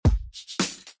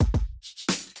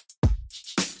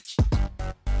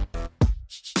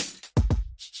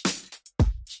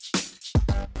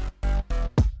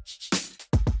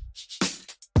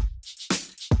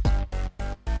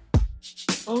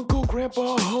Uncle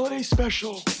Grandpa Holiday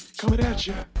Special coming at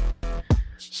you.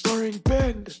 Starring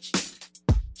Ben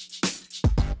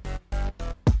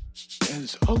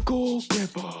as Uncle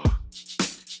Grandpa.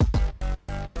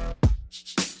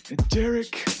 And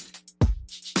Derek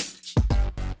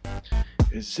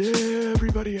is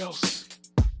everybody else.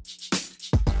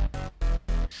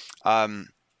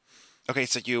 Okay,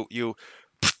 so you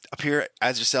appear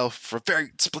as yourself for a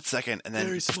very split second, and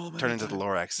then turn into the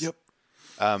Thorax. Yep.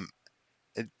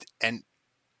 And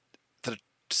the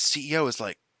CEO is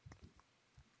like,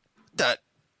 that.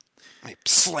 He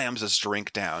slams his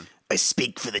drink down. I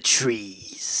speak for the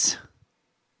trees.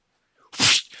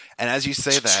 And as you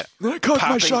say that, then I cocked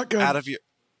my shotgun. out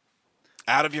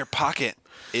of your pocket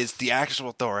is the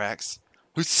actual Thorax,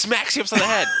 who smacks you upside the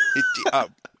head.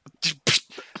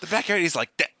 The backyard, he's like,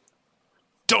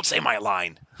 don't say my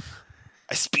line.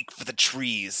 I speak for the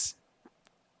trees.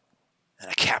 And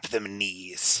I cap them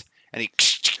knees. And he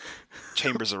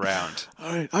chambers around.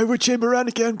 All right, I would chamber around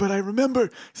again, but I remember,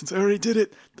 since I already did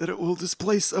it, that it will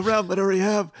displace a round that I already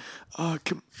have.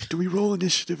 Do we roll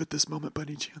initiative at this moment by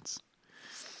any chance?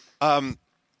 The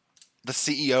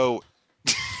CEO,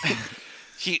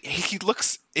 he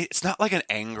looks, it's not like an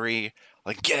angry,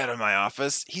 like, get out of my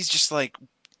office. He's just like,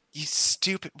 you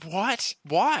stupid, what?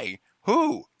 Why?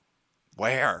 Who?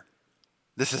 Where?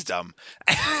 This is dumb.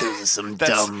 Those are some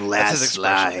dumb last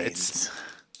lines.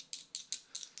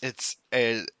 It's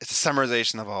a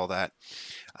summarization of all that.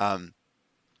 And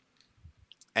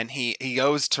he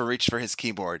goes to reach for his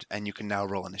keyboard, and you can now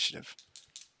roll initiative.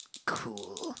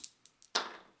 Cool.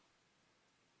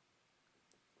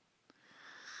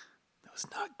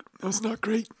 That was not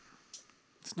great.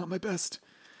 It's not my best.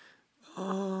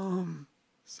 7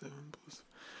 plus...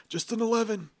 Just an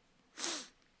 11.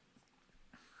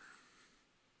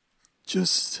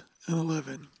 Just an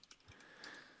 11.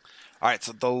 All right,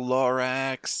 so the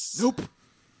Thorax. Nope.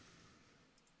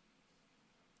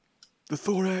 The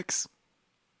Thorax.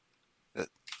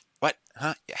 What?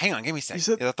 Huh? Hang on, give me a second. You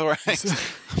said, the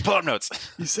Thorax. Pull up notes.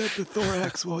 You said the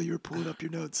Thorax while you were pulling up your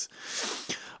notes.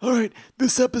 All right,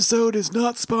 this episode is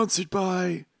not sponsored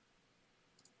by...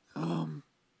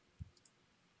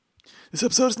 This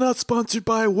episode is not sponsored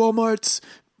by the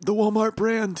Walmart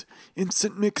brand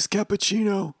Instant Mix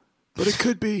Cappuccino, but it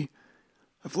could be.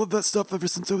 I've loved that stuff ever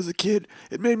since I was a kid.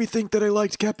 It made me think that I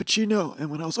liked cappuccino,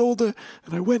 and when I was older,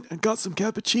 and I went and got some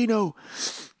cappuccino,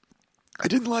 I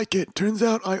didn't like it. Turns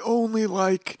out I only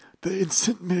like the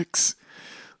Instant Mix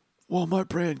Walmart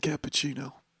brand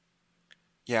cappuccino.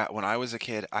 Yeah, when I was a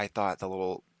kid, I thought the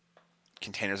little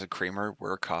containers of creamer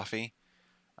were coffee.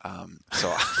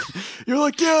 So You're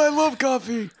like, yeah, I love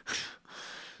coffee.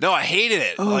 No, I hated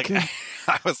it. Oh, okay. Like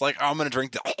I was like, oh, I'm gonna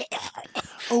drink the.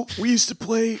 Oh, we used to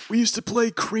play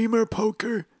creamer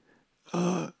poker,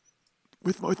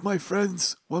 with my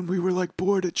friends when we were like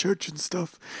bored at church and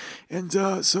stuff, and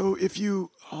so if you'd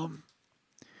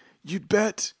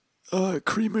bet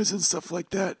creamers and stuff like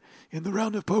that in the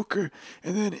round of poker,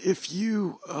 and then if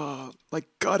you like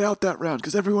got out that round,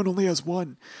 because everyone only has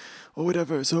one or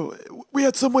whatever, so we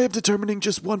had some way of determining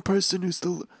just one person who's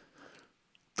the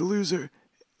loser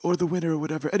or the winner or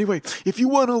whatever. Anyway, if you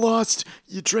won or lost,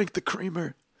 you drank the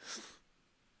creamer.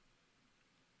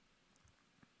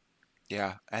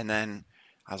 Yeah, and then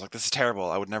I was like, this is terrible.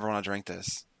 I would never want to drink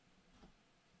this.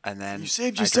 And then You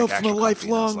saved yourself from a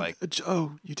lifelong... Like,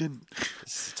 oh, you didn't.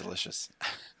 this is delicious.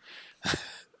 I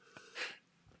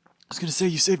was going to say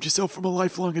you saved yourself from a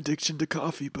lifelong addiction to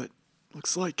coffee, but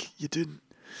looks like you didn't.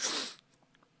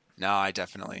 No, I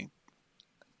definitely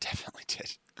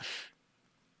did.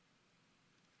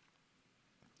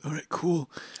 All right, cool.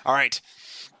 All right.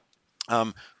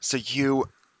 So you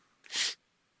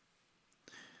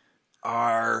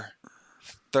are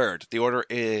third. The order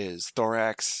is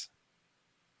Thorax,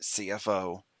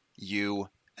 CFO, you,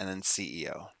 and then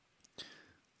CEO.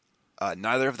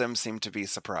 Neither of them seem to be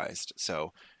surprised.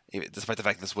 So, despite the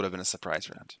fact this would have been a surprise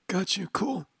round. Got you.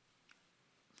 Cool.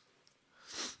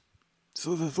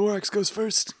 So the Thorax goes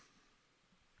first.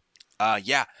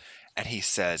 Yeah. And he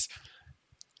says,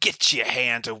 "Get your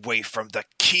hand away from the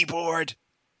keyboard."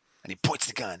 And he points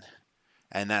the gun.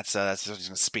 And that's what he's going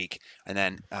to speak. And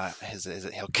then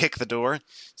he'll kick the door.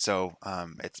 So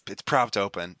it's propped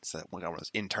open. So one of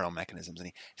those internal mechanisms.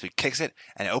 So he kicks it,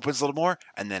 and it opens a little more,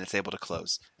 and then it's able to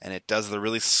close. And it does the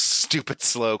really stupid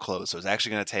slow close. So it's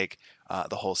actually going to take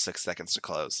the whole 6 seconds to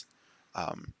close.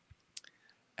 And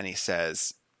he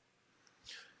says,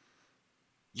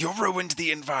 "You ruined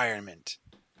the environment.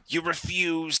 You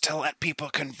refuse to let people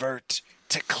convert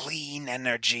to clean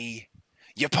energy.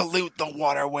 You pollute the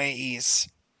waterways.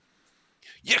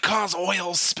 You cause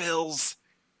oil spills.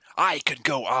 I could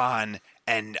go on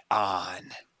and on.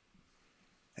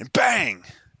 And bang!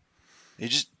 He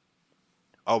just...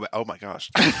 Oh my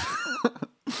gosh.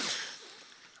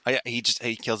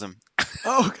 He kills him.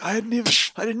 Oh, I didn't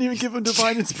even give him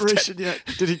divine inspiration yet.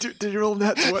 Did he roll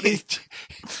that 20?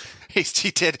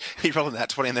 He did. He rolled that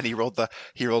 20, and then he rolled a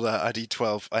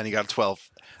d12, and he got a 12.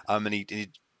 And he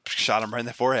shot him right in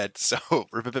the forehead. So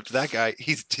rip it to that guy.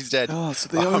 He's dead. Oh, so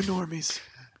they are normies.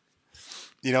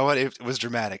 You know what? It was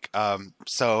dramatic.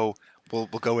 So we'll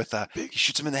go with he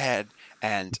shoots him in the head,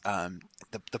 and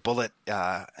the bullet.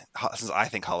 Since I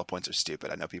think hollow points are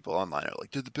stupid, I know people online are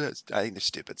like, "They're the best." I think they're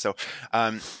stupid. So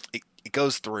it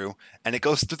goes through, and it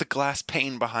goes through the glass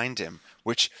pane behind him,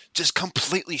 which just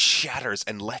completely shatters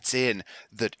and lets in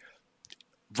the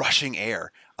rushing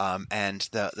air. And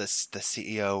the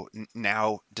CEO,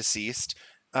 now deceased,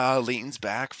 leans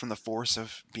back from the force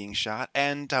of being shot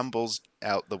and tumbles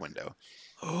out the window.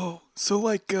 Oh, so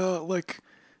like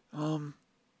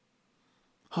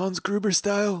Hans Gruber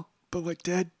style, but like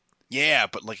dead. Yeah,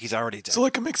 but like he's already dead. So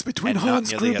like a mix between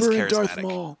Hans Gruber and Darth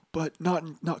Maul, but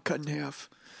not cut in half.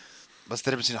 What's the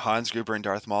difference between Hans Gruber and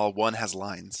Darth Maul? One has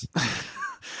lines.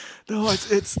 No,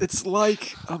 it's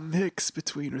like a mix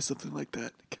between or something like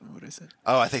that. I can't remember what I said.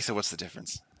 Oh, I think so. What's the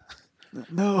difference?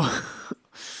 No.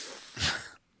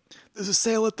 There's a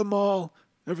sale at the mall.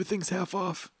 Everything's half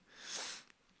off.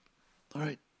 All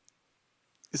right.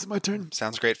 Is it my turn?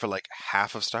 Sounds great for like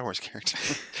half of Star Wars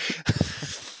characters.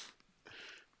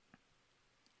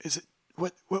 Is it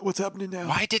what's happening now?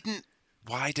 Why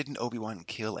didn't Obi-Wan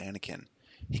kill Anakin?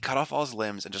 He cut off all his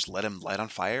limbs and just let him light on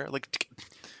fire? Like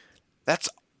that's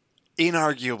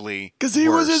inarguably because he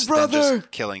was his brother. Than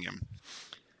just killing him.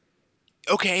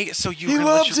 Okay, so you're gonna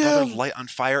let your brother light on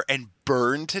fire and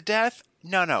burn to death?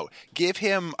 No. Give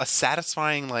him a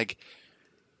satisfying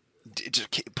just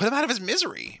put him out of his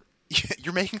misery.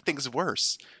 You're making things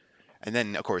worse. And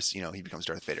then, of course, he becomes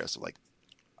Darth Vader. So,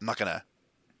 I'm not gonna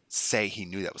say he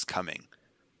knew that was coming,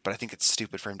 but I think it's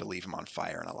stupid for him to leave him on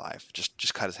fire and alive.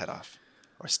 Just cut his head off,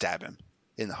 or stab him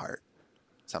in the heart,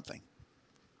 something.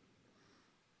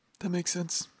 That makes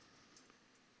sense.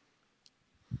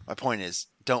 My point is,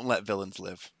 don't let villains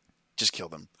live. Just kill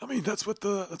them. I mean, that's what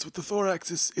the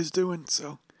Thorax is doing.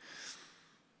 So.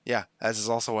 Yeah, as is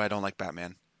also why I don't like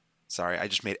Batman. Sorry, I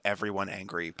just made everyone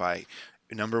angry by,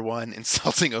 number one,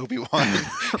 insulting Obi-Wan,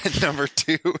 and number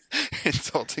two,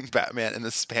 insulting Batman in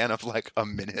the span of a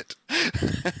minute.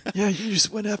 Yeah, you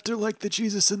just went after the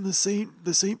Jesus and the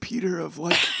Saint Peter of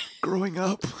growing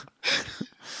up.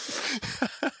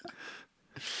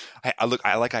 I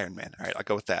like Iron Man. All right, I'll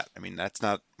go with that. I mean, that's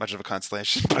not much of a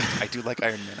consolation, but I do like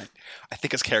Iron Man. I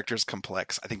think his character is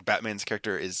complex. I think Batman's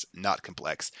character is not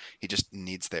complex. He just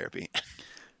needs therapy.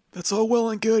 That's all well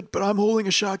and good, but I'm holding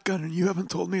a shotgun, and you haven't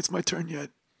told me it's my turn yet.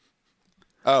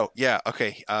 Oh, yeah,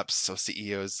 okay. So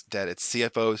CEO's dead. It's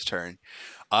CFO's turn.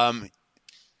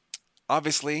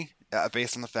 Obviously,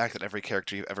 based on the fact that every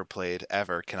character you've ever played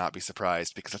ever cannot be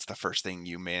surprised, because that's the first thing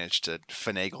you managed to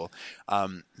finagle.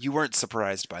 You weren't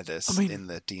surprised by this in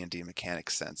the D&D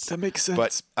mechanics sense. That makes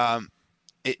sense. But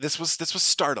this was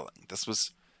startling. This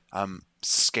was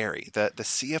scary. The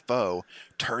CFO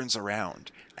turns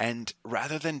around, and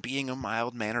rather than being a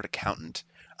mild-mannered accountant,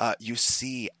 you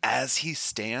see as he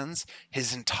stands,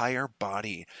 his entire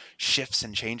body shifts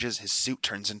and changes. His suit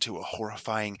turns into a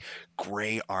horrifying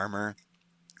gray armor.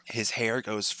 His hair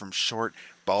goes from short,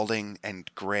 balding, and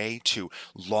gray to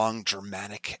long,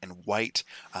 dramatic, and white.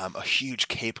 A huge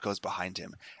cape goes behind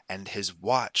him, and his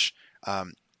watch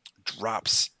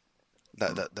drops.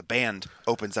 The band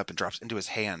opens up and drops into his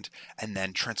hand, and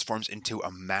then transforms into a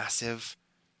massive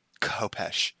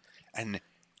Kopesh, and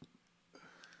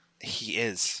he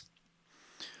is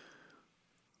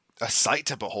a sight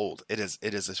to behold.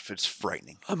 It's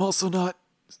frightening. I'm also not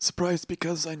surprised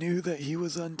because I knew that he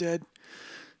was undead.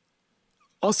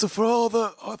 Also,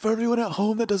 for everyone at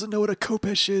home that doesn't know what a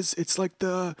Kopesh is, it's like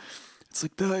the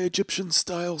Egyptian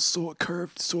style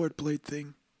curved sword blade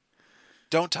thing.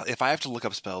 Don't tell. If I have to look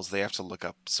up spells, they have to look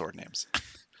up sword names.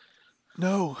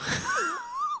 No.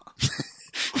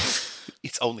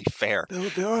 It's only fair.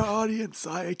 They're our audience.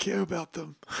 I care about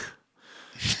them.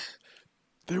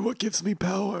 They're what gives me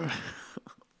power.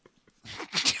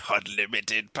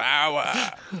 Unlimited power.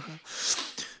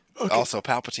 Okay. Also,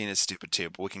 Palpatine is stupid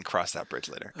too, but we can cross that bridge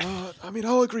later.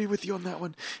 I'll agree with you on that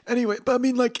one. Anyway, but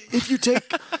if you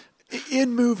take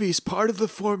in movies, part of the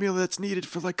formula that's needed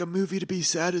for a movie to be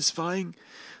satisfying,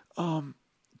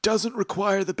 doesn't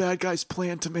require the bad guy's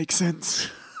plan to make sense.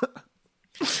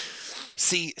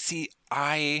 See,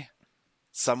 I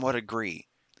somewhat agree.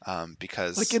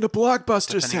 because like in a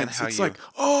blockbuster depending on sense, how it's you- like,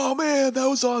 oh man, that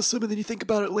was awesome, and then you think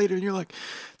about it later, and you're like,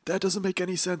 that doesn't make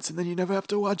any sense, and then you never have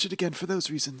to watch it again for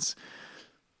those reasons.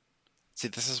 See,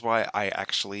 this is why I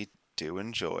actually do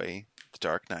enjoy The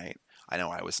Dark Knight. I know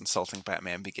I was insulting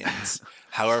Batman Begins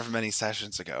however many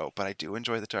sessions ago, but I do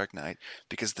enjoy The Dark Knight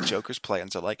because the Joker's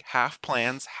plans are like half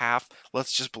plans, half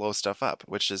let's just blow stuff up,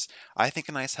 which is, I think,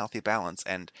 a nice healthy balance.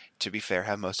 And to be fair,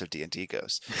 how most of D&D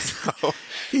goes. So,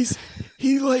 He's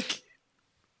like,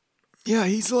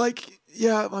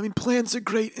 yeah, I mean, plans are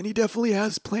great, and he definitely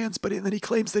has plans, but then he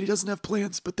claims that he doesn't have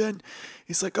plans, but then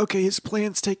he's like, okay, his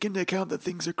plans take into account that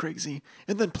things are crazy,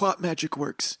 and then plot magic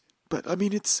works. But, I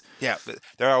mean, yeah, but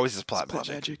there always is plot plot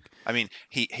magic. magic. I mean,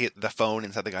 the phone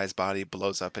inside the guy's body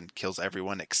blows up and kills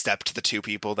everyone except the two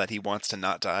people that he wants to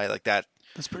not die. Like that.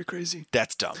 That's pretty crazy.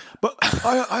 That's dumb. But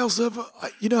I also have,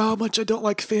 you know how much I don't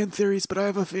like fan theories, but I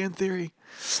have a fan theory.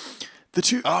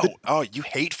 You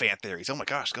hate fan theories. Oh my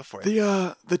gosh, go for it.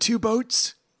 The two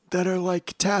boats that are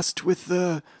like tasked with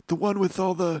the one with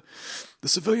all the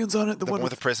civilians on it, the one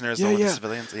with the prisoners, yeah, the one with yeah. the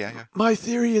civilians. Yeah. My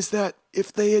theory is that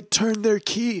if they had turned their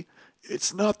key,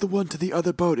 it's not the one to the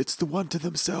other boat, it's the one to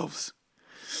themselves.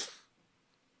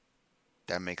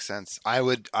 That makes sense.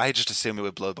 I just assume it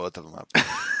would blow both of them up.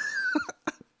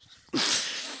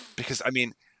 Because I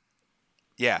mean,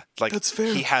 yeah, like That's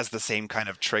fair. he has the same kind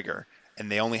of trigger,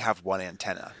 and they only have one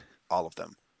antenna, all of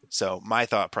them. So my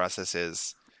thought process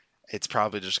is, it's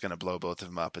probably just going to blow both of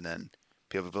them up, and then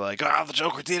people will be like, "Oh, the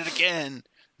Joker did it again."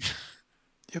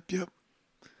 Yep.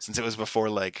 Since it was before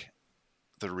like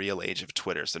the real age of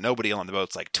Twitter, so nobody on the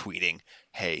boat's like tweeting,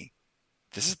 "Hey,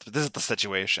 this is the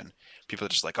situation." People are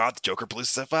just like, "Oh, the Joker blew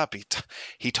stuff up.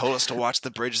 He told us to watch the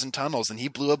bridges and tunnels, and he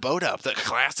blew a boat up." The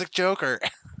classic Joker.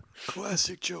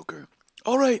 Classic Joker.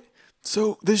 All right,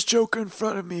 so this Joker in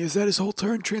front of me, is that his whole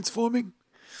turn transforming?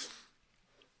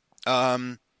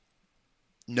 No,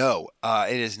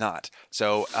 it is not.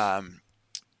 So,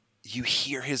 you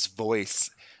hear his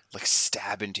voice like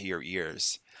stab into your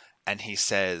ears, and he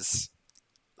says,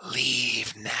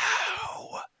 "Leave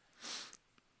now."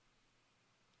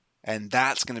 And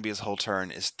that's going to be his whole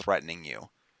turn, is threatening you.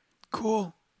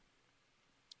 Cool.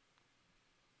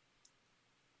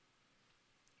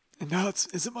 And now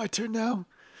is it my turn now?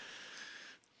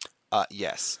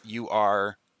 Yes, you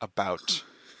are about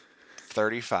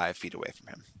 35 feet away from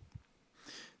him.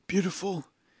 Beautiful.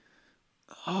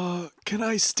 Can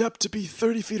I step to be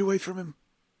 30 feet away from him?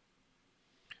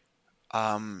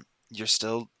 You're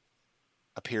still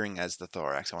appearing as the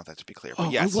Thorax. I want that to be clear. Oh,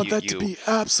 But yes, I want that to be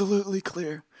absolutely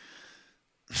clear.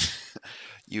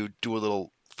 You do a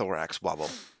little Thorax wobble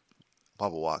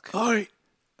walk. All right.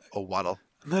 A waddle.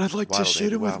 And then I'd like to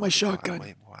shoot him with my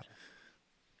shotgun.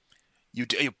 You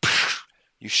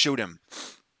shoot him.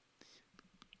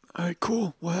 All right,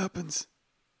 cool. What happens?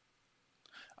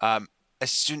 As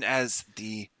soon as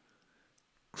the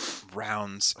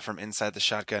rounds from inside the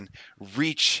shotgun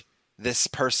reach this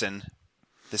person,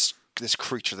 this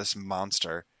creature, this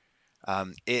monster,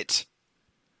 it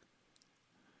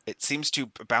seems to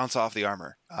bounce off the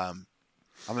armor. I'm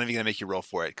not even gonna make you roll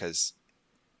for it because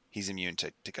he's immune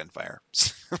to gunfire.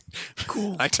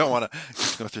 Cool. I don't want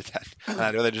to go through that. And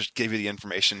I'd rather just give you the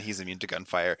information he's immune to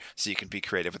gunfire so you can be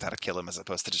creative with how to kill him as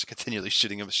opposed to just continually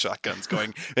shooting him with shotguns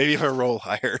going, maybe if I roll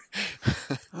higher.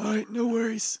 All right, no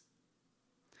worries.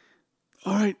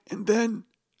 All right, and then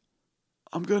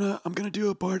I'm gonna do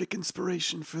a bardic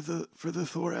inspiration for the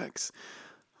Thorax.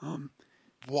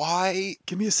 Why?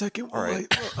 Give me a second while All right.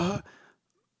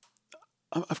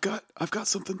 I've got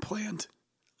something planned.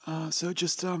 So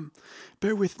just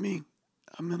bear with me.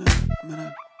 I'm gonna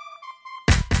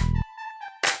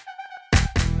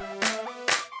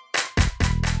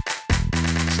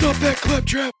stop that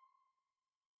claptrap.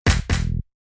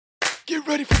 Get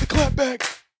ready for the clapback.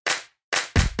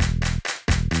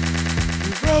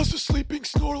 You rouse the sleeping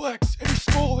Snorlax, and he's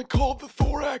small and called the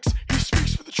Thorax. He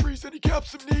speaks for the trees and he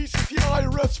caps some knees. He's the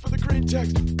IRS for the green tax.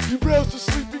 You rouse the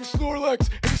sleeping Snorlax,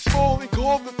 and he's small and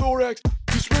called the Thorax.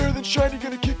 He's rarer than shiny,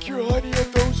 gonna kick your honey,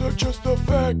 and those are just the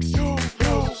facts. Yo,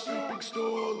 rouse the sleeping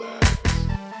Snorlax.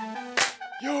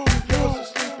 Yo, rouse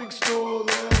the sleeping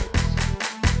Snorlax.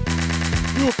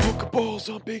 Your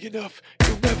Pokeballs aren't big enough,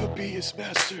 you'll never be his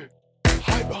master.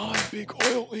 Hide behind big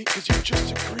oil ink, cause you're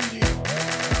just a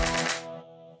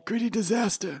greedy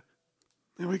disaster.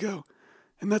 There we go.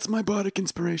 And that's my bardic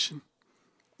inspiration.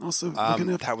 Also, we're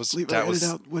gonna have to edit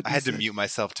out what I had to mute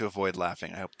myself to avoid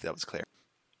laughing. I hope that was clear.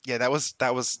 Yeah, that was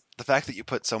the fact that you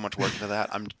put so much work into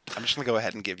that. I'm just gonna go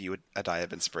ahead and give you a die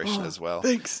of inspiration as well.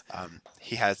 Thanks.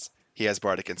 He has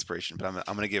bardic inspiration, but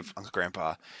I'm gonna give Uncle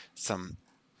Grandpa some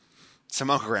Some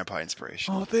Uncle Grandpa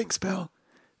inspiration. Oh, thanks, pal.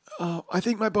 I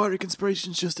think my bardic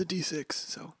inspiration's just a D6,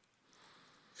 so.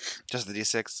 Just the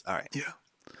D6? All right. Yeah.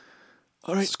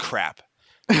 All This right. is crap.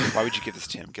 Why would you give this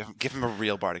to him? Give him a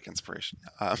real bardic inspiration.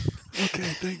 Okay,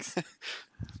 thanks.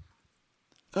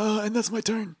 And that's my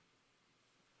turn.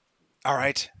 All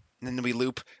right. And then we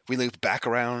loop back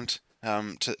around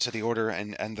to the order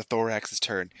and the Thorax's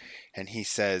turn. And he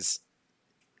says,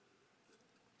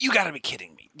 "You got to be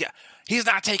kidding me. Yeah. He's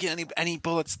not taking any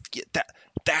bullets.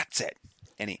 That's it."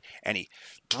 And he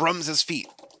drums his feet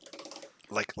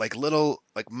like little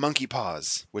monkey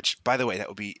paws, which, by the way, that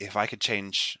would be, if I could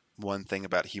change one thing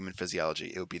about human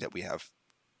physiology, it would be that we have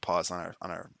paws on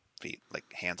our feet, like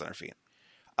hands on our feet.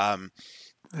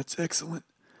 That's excellent.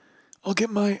 I'll get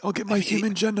my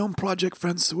Human Genome Project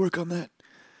friends to work on that.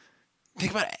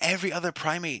 Think about it, every other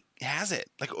primate has it.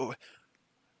 Like,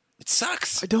 it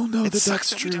sucks. I don't know it that sucks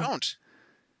that's that true. We don't.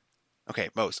 Okay,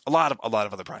 a lot of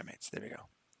other primates. There we go.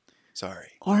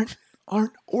 Sorry. Aren't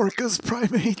orcas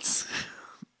primates?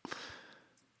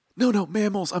 No,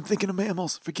 mammals. I'm thinking of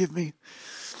mammals. Forgive me.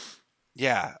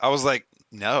 Yeah, I was like,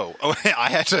 no. Oh, I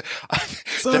had to.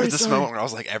 Sorry, there was this moment where I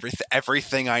was like,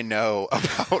 everything I know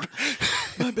about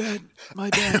My bad.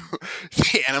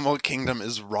 the animal kingdom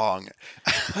is wrong.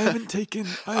 I haven't taken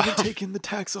the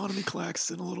taxonomy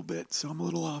class in a little bit, so I'm a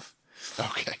little off.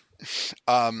 Okay.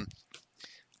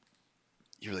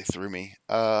 You really threw me.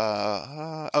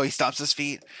 He stops his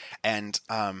feet, and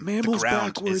Mammals the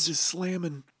ground backwards is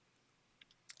slamming.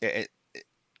 I'm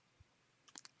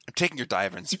taking your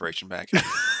dive inspiration back.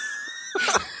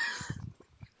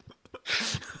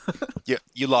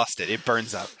 You lost it. It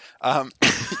burns up.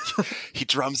 He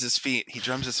drums his feet,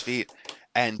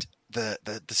 and the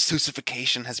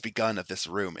Susification has begun of this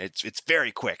room. It's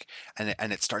very quick, and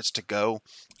it starts to go.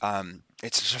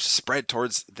 It's just spread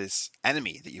towards this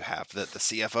enemy that you have, the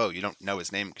CFO. You don't know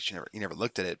his name because you never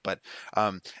looked at it, but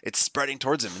it's spreading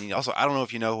towards him. And also, I don't know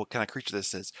if you know what kind of creature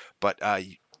this is, but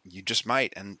you just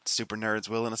might, and super nerds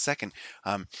will in a second.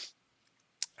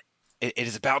 It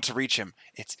is about to reach him.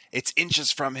 It's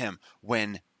inches from him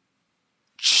when,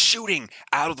 shooting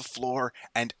out of the floor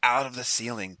and out of the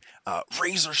ceiling,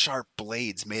 razor sharp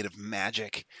blades made of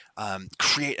magic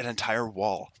create an entire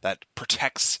wall that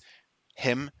protects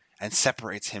him and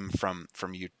separates him from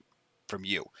you.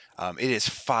 It is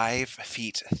 5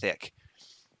 feet thick.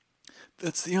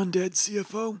 That's the undead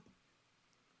CFO?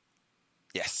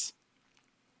 Yes.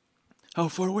 How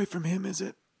far away from him is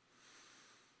it?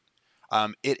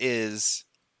 It is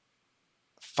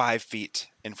 5 feet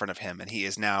in front of him, and he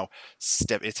is now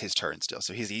it's his turn still.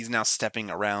 So he's now stepping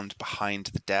around behind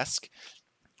the desk.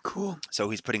 Cool. So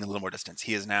he's putting a little more distance.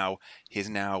 He had to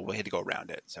go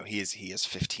around it. So he is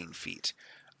 15 feet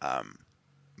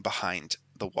behind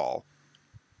the wall.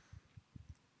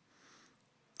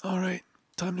 All right.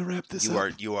 Time to wrap this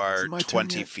up. You are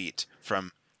 20 feet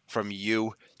from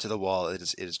you to the wall. It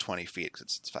is 20 feet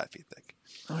because it's 5 feet thick.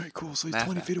 All right, cool. So he's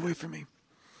 20 feet away from me.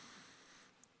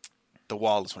 The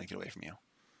wall is 20 feet away from you.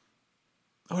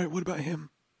 All right, what about him?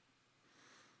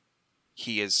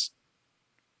 He is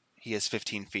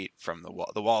 15 feet from the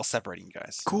wall. The wall is separating you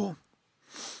guys. Cool.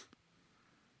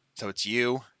 So it's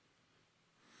you,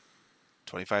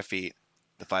 25 feet,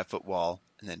 the 5-foot wall,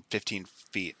 and then 15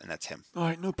 feet, and that's him. All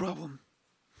right, no problem.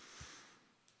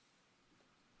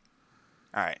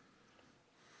 All right.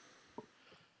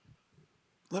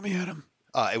 Let me at him.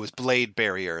 It was Blade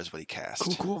Barrier is what he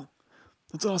cast. Cool.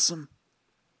 That's awesome.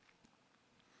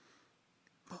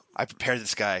 I prepared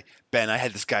this guy. Ben, I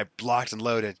had this guy blocked and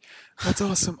loaded. That's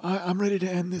awesome. I'm ready to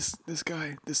end this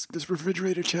guy, this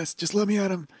refrigerator chest. Just let me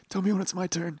at him. Tell me when it's my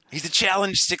turn. He's a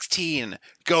challenge 16.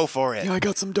 Go for it. Yeah, I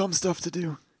got some dumb stuff to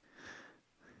do.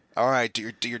 All right, do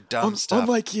your dumb stuff.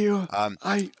 Unlike you,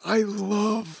 I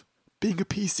love being a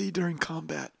PC during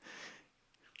combat.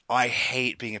 I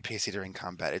hate being a PC during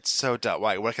combat. It's so dumb.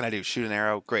 Why? What can I do? Shoot an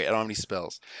arrow? Great. I don't have any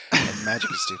spells. And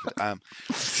magic is stupid.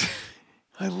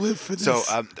 I live for this.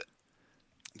 So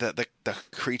the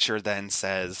creature then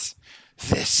says,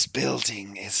 "This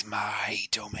building is my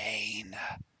domain."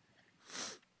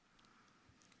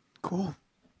 Cool.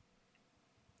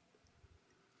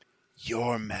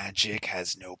 Your magic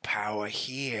has no power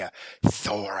here,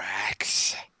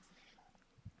 Thorax.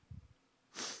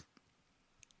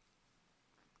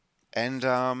 And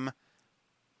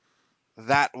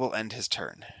that will end his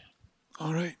turn.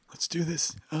 All right, let's do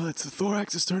this. It's the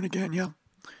Thorax's turn again, yeah?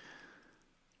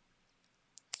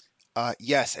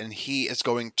 Yes, and he is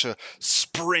going to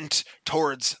sprint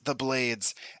towards the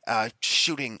blades,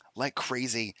 shooting like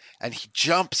crazy, and he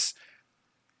jumps.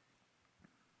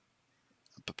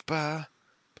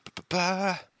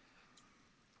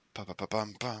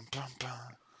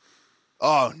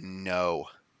 Oh no,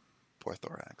 poor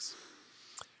Thorax.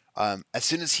 As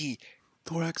soon as he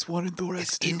Thorax 1 and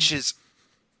Thorax 2.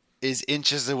 is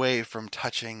inches away from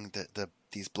touching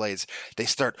these blades, they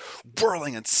start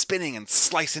whirling and spinning and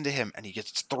slice into him, and he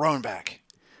gets thrown back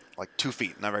like 2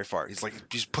 feet, not very far.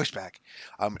 He's pushed back,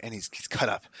 and he's cut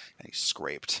up and he's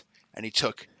scraped, and he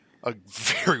took a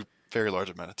very, very large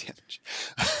amount of damage.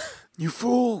 You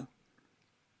fool!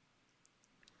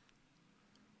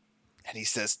 And he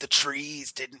says, "The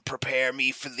trees didn't prepare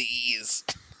me for these."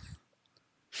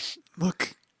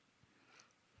 Look.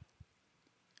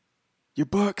 Your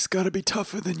bark's gotta be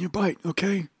tougher than your bite,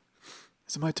 okay?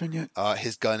 Is it my turn yet?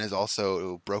 His gun is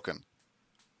also broken.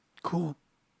 Cool.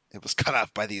 It was cut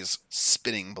up by these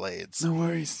spinning blades. No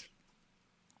worries.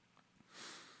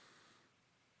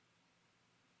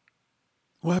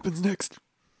 What happens next?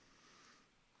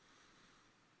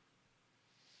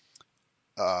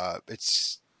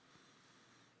 It's...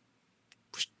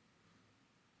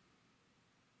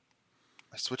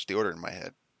 I switched the order in my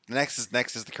head. Next is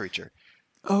the creature.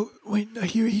 Oh, wait,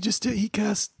 he just did, he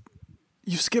cast,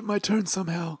 you skipped my turn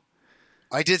somehow.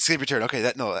 I did skip your turn.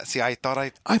 Okay, see, I thought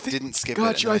I didn't skip it.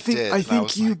 Got you. I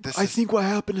think what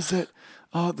happened is that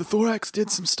the Thorax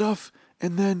did some stuff,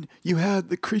 and then you had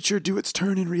the creature do its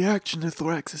turn in reaction to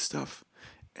Thorax's stuff,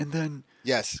 and then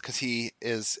yes, because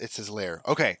it's his lair.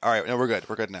 Okay, all right, no, we're good.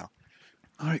 We're good now.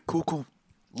 All right, cool.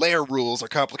 Lair rules are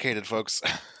complicated, folks.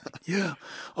 Yeah.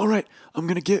 All right, I'm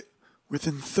gonna get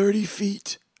within 30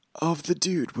 feet of the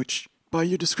dude, which by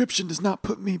your description does not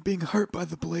put me being hurt by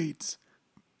the blades.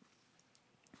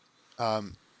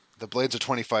 The blades are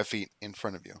 25 feet in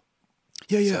front of you.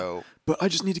 Yeah. So, but I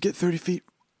just need to get 30 feet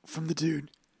from the dude.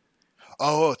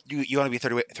 oh, you want to be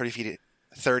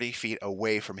 30 feet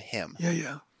away from him.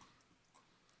 Yeah.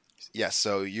 Yes,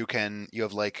 so you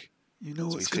have like, you know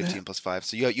what's 15 plus 5.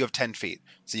 So you have 10 feet.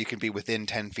 So you can be within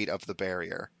 10 feet of the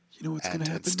barrier. You know what's going to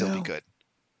happen and still now? be good.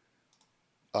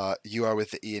 You are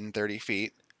within 30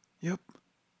 feet. Yep.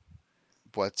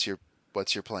 What's your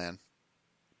plan?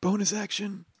 Bonus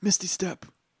action, Misty Step.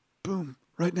 Boom.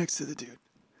 Right next to the dude.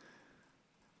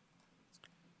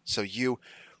 So you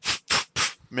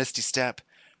Misty Step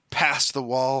past the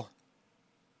wall.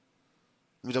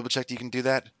 Let me double check that you can do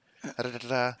that.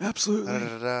 Absolutely.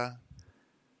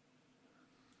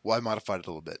 Well, I modified it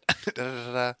a little bit.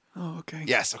 Oh, okay.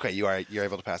 Yes, okay, you're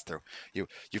able to pass through. You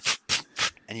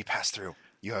and you pass through.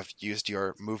 You have used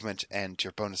your movement and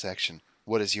your bonus action.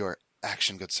 What is your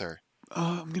action, good sir?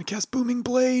 I'm gonna cast Booming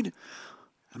Blade.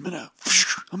 I'm gonna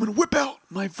whip out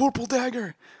my Vorpal Dagger.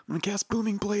 I'm gonna cast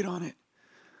Booming Blade on it.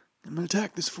 I'm gonna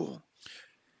attack this fool.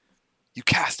 You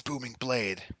cast Booming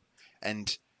Blade,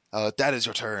 and that is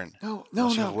your turn. No. You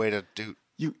have a way to do.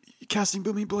 You casting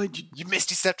Booming Blade. You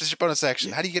Misty Stepped as your bonus action.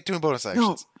 Yeah. How do you get two bonus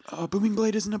actions? No, Booming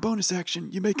Blade isn't a bonus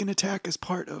action. You make an attack as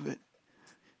part of it.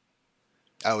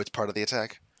 Oh, it's part of the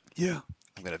attack? Yeah.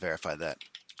 I'm going to verify that.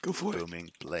 Go for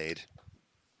Booming Blade.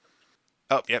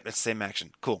 Oh, yep, it's the same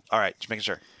action. Cool. All right, just making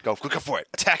sure. Go for it.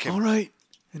 Attack him. All right.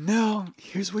 And now,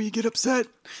 here's where you get upset.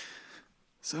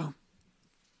 So,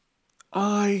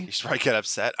 You should probably get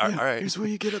upset. All right. Here's where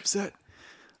you get upset.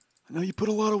 I know you put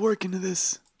a lot of work into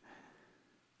this,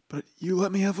 but you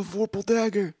let me have a Vorpal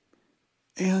Dagger,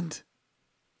 and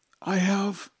I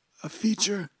have a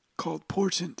feature called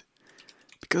Portent,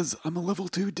 because I'm a level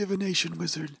 2 divination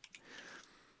wizard,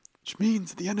 which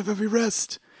means at the end of every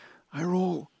rest, I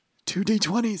roll 2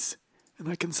 d20s, and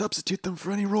I can substitute them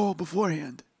for any roll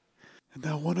beforehand. And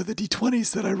now one of the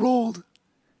d20s that I rolled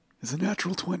is a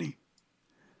natural 20.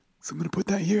 So I'm going to put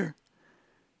that here.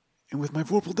 And with my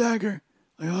Vorpal Dagger,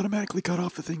 I automatically cut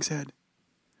off the thing's head.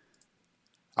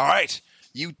 All right.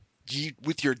 You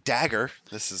with your dagger,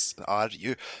 this is odd,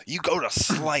 you go to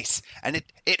slice, and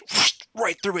it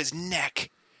right through his neck,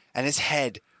 and his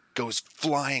head goes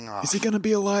flying off. Is he going to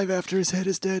be alive after his head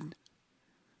is dead?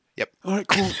 Yep. All right,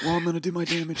 cool. Well, I'm going to do my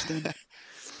damage then.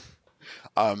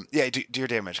 Yeah, do your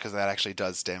damage, because that actually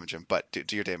does damage him, but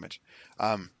do your damage.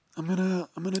 I'm gonna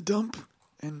dump,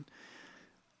 and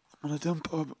I'm gonna dump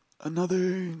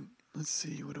another. Let's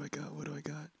see, what do I got?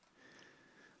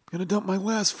 I'm gonna dump my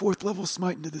last 4th level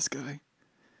smite into this guy.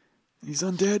 He's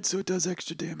undead, so it does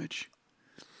extra damage.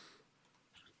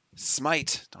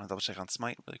 Smite. Don't want to double check on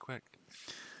smite really quick.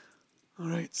 All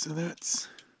right, so that's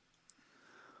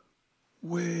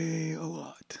way a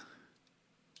lot.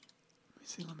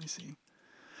 Let me see.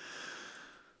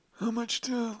 How much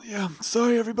to? Yeah,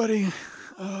 sorry everybody.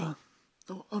 Oh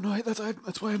no, that's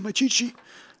why I have my cheat sheet.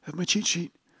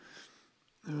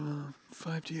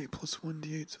 5d8 plus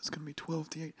 1d8, so it's gonna be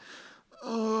 12d8.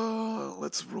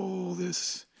 Let's roll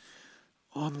this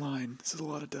online. This is a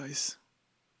lot of dice.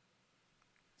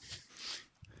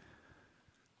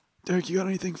 Derek, you got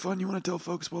anything fun you want to tell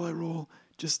folks while I roll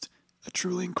just a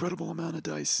truly incredible amount of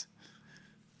dice?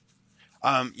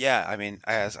 Yeah, I mean,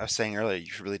 as I was saying earlier, you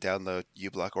should really download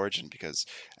uBlock Origin because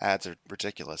ads are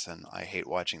ridiculous and I hate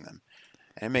watching them.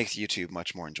 And it makes YouTube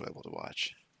much more enjoyable to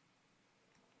watch.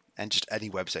 And just any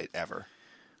website ever.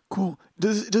 Cool.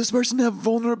 Does this person have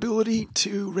vulnerability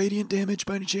to radiant damage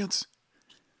by any chance?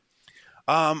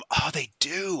 Oh, they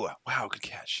do. Wow, good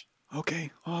catch.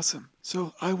 Okay, awesome.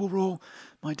 So I will roll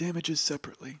my damages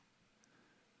separately.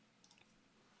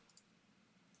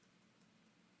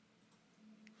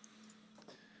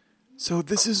 So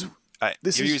this is...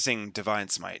 You're using Divine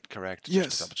Smite, correct? Yes.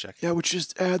 Just to double check. Yeah, which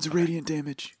just adds radiant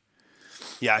damage.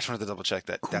 Yeah, I just wanted to double check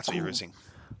that that's what you're using.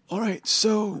 All right,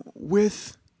 so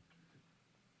with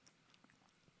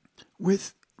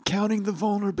counting the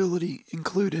vulnerability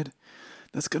included,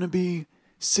 that's going to be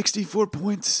 64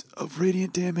 points of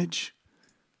radiant damage.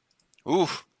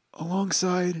 Oof.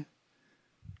 Alongside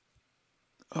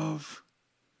of...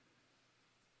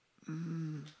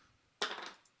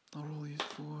 I'll roll these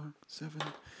 4, 7,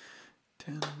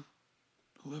 10,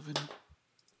 11,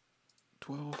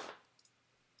 12,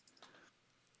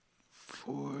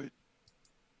 4,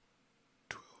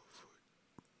 12.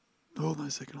 Hold on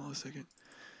a second.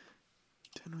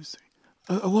 10 was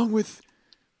 3. Along with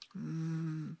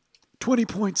 20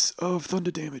 points of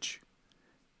thunder damage.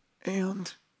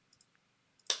 And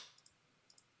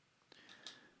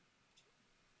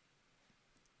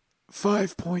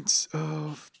 5 points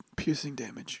of piercing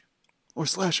damage. Or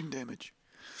slashing damage.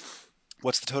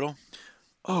 What's the total?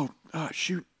 Oh,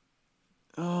 shoot.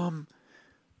 20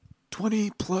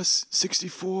 plus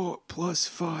 64 plus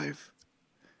 5.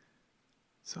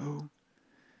 So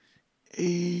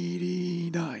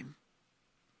 89.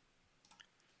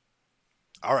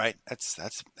 All right, that's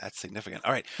significant.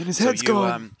 All right, and his head's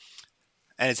gone.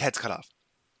 And his head's cut off.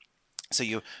 So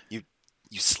you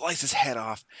slice his head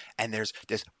off, and there's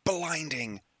this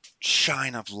blinding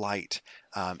shine of light,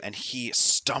 and he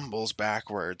stumbles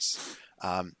backwards,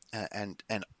 and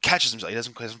catches himself. He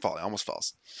doesn't fall. He almost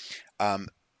falls.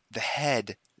 The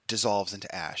head dissolves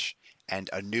into ash, and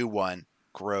a new one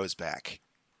grows back.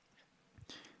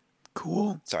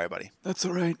 Cool. Sorry, buddy. That's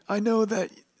all right. I know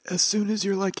that as soon as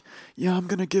you're like, yeah, I'm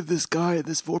going to give this guy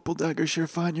this Vorpal Dagger, sure,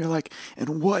 fine, you're like,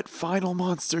 and what final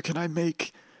monster can I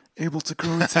make able to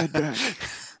grow its head back?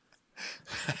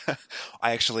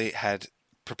 I actually had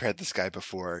prepared this guy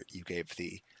before you gave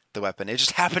the weapon. It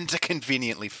just happened to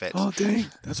conveniently fit. Oh, dang.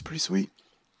 That's pretty sweet.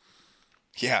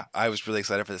 Yeah, I was really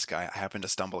excited for this guy. I happened to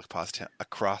stumble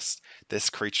across this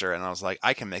creature, and I was like,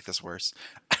 I can make this worse.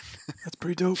 That's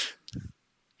pretty dope.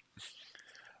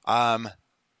 All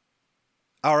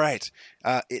right.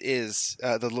 It is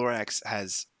the Thorax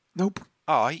has. Nope.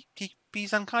 Oh,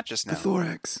 he's unconscious now. The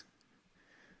Thorax.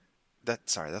 The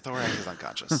Thorax is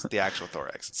unconscious. The actual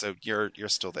Thorax. So you're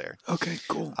still there. Okay,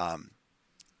 cool.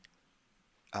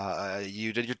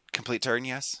 You did your complete turn,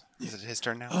 yes? Is it his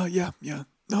turn now? Yeah.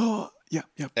 No, yeah.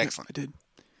 Excellent. I did.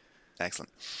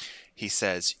 Excellent. He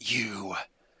says, "You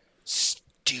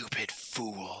stupid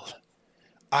fool.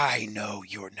 I know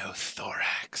you're no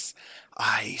Thorax.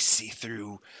 I see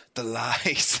through the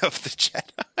lies of the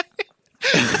Jedi."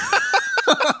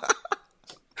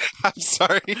 I'm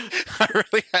sorry. I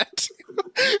really had to.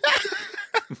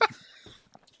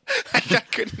 I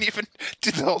couldn't even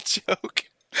do the whole joke.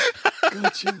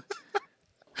 Gotcha.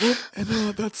 Well, and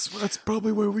that's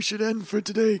probably where we should end for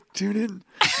today. Tune in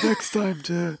next time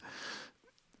to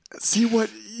see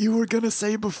what you were going to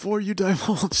say before you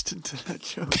divulged into that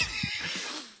joke.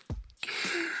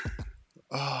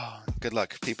 Oh, good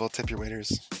luck, people. Tip your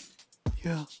waiters.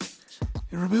 Yeah.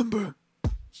 And remember,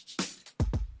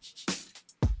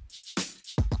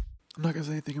 I'm not going to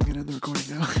say anything. I'm going to end the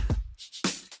recording now.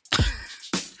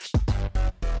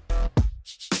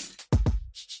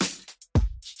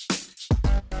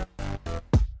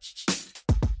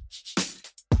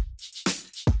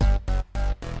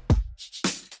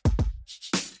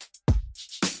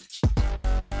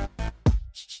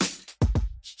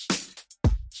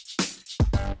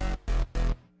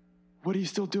 What are you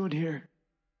still doing here?